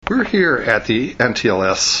We're here at the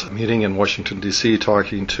NTLS meeting in Washington, D.C.,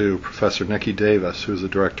 talking to Professor Niki Davis, who's the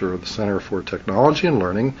director of the Center for Technology and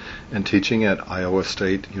Learning and Teaching at Iowa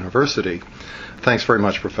State University. Thanks very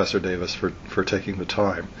much, Professor Davis, for taking the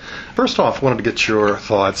time. First off, I wanted to get your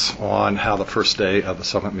thoughts on how the first day of the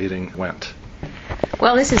summit meeting went.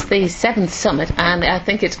 Well, this is the 7th summit, and I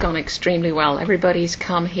think it's gone extremely well. Everybody's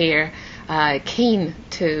come here keen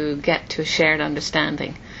to get to a shared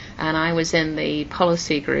understanding. And I was in the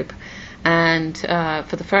policy group, and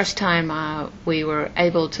for the first time we were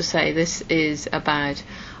able to say this is about,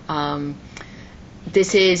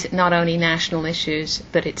 this is not only national issues,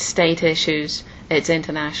 but it's state issues, it's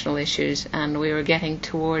international issues, and we were getting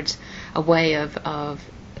towards a way of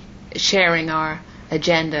sharing our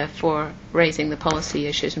agenda for raising the policy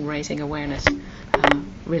issues and raising awareness.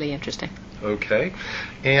 Really interesting. Okay.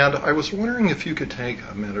 And I was wondering if you could take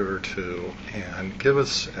a minute or two and give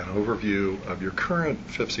us an overview of your current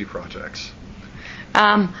FIPSE projects.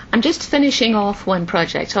 I'm just finishing off one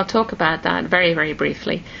project, so I'll talk about that very, very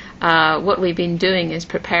briefly. What we've been doing is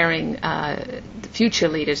preparing the future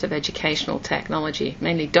leaders of educational technology,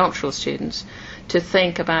 mainly doctoral students, to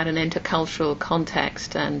think about an intercultural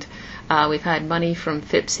context. And we've had money from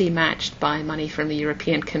FIPSE matched by money from the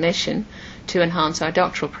European Commission to enhance our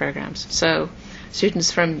doctoral programs. So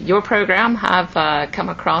students from your program have come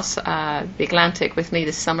across the Atlantic with me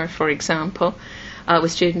this summer, for example,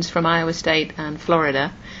 with students from Iowa State and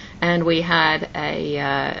Florida. And we had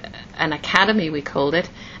an academy, we called it,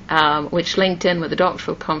 which linked in with the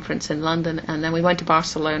doctoral conference in London. And then we went to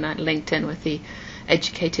Barcelona, linked in with the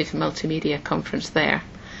Educative Multimedia Conference there.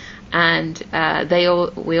 And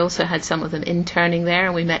we also had some of them interning there,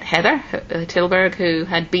 and we met Heather Tilburg, who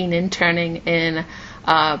had been interning in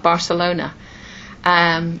Barcelona.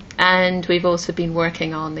 And we've also been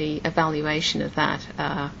working on the evaluation of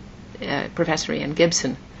that. Professor Ian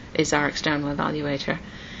Gibson is our external evaluator.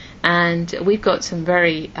 And we've got some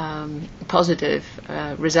very positive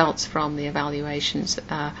results from the evaluations.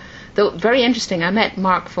 Though very interesting, I met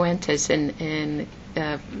Mark Fuentes in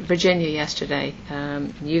Virginia yesterday,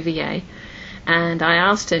 UVA, and I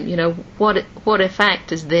asked him, what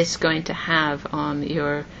effect is this going to have on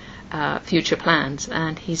your future plans?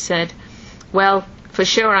 And he said, well, for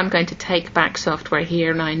sure I'm going to take back software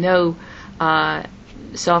here, and I know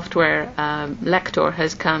software Lector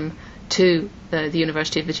has come to the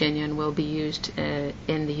University of Virginia and will be used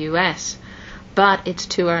in the US. But it's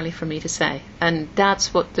too early for me to say. And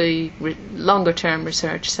that's what the longer-term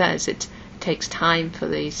research says. It takes time for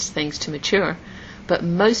these things to mature. But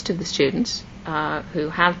most of the students who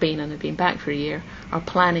have been back for a year are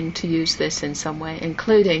planning to use this in some way,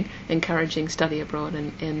 including encouraging study abroad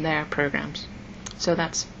in their programs. So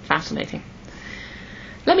that's fascinating.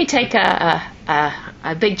 Let me take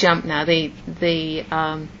a big jump now.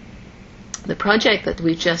 The project that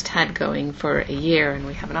we've just had going for a year, and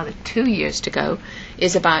we have another 2 years to go,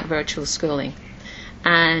 is about virtual schooling.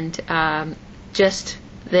 And just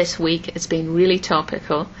this week it's been really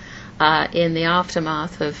topical. In the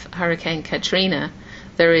aftermath of Hurricane Katrina,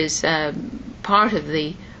 there is part of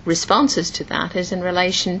the responses to that is in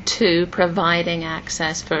relation to providing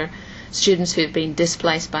access for students who've been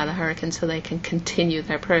displaced by the hurricane so they can continue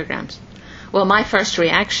their programs. Well, my first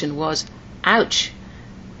reaction was, ouch,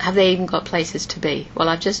 have they even got places to be? Well,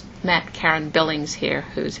 I've just met Karen Billings here,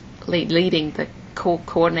 who's leading the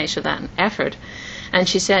coordination of that effort, and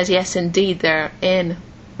she says, yes, indeed, they're in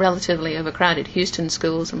relatively overcrowded Houston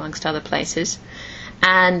schools, amongst other places,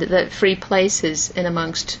 and that free places in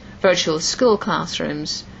amongst virtual school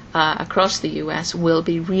classrooms across the US will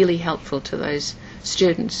be really helpful to those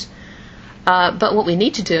students. But what we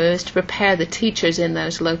need to do is to prepare the teachers in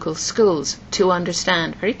those local schools to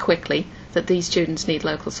understand very quickly that these students need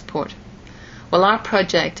local support. Well, our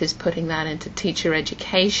project is putting that into teacher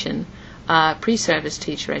education, pre-service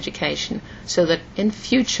teacher education, so that in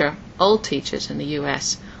future all teachers in the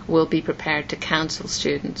US will be prepared to counsel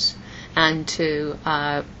students and to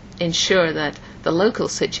ensure that the local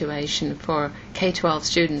situation for K-12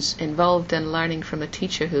 students involved in learning from a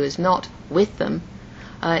teacher who is not with them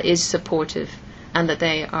is supportive, and that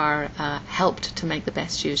they are helped to make the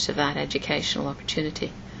best use of that educational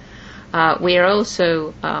opportunity. We are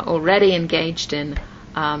also already engaged in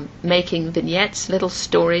making vignettes, little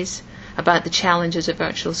stories about the challenges of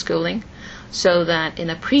virtual schooling, so that in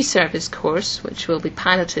a pre-service course, which will be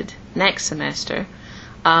piloted next semester,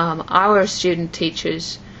 our student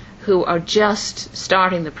teachers who are just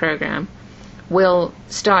starting the program will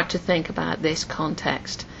start to think about this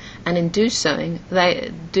context. And in doing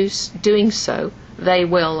so, they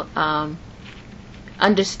will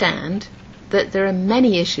understand that there are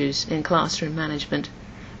many issues in classroom management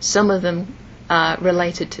some of them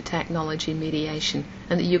related to technology mediation,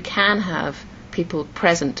 and that you can have people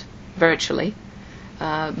present virtually,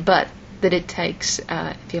 but that it takes,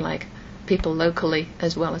 if you like, people locally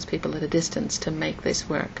as well as people at a distance to make this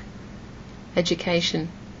work. Education,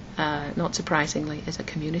 not surprisingly, is a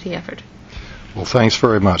community effort. Well, thanks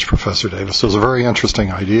very much, Professor Davis. Those are very interesting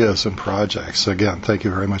ideas and projects. Again, thank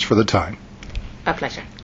you very much for the time. A pleasure.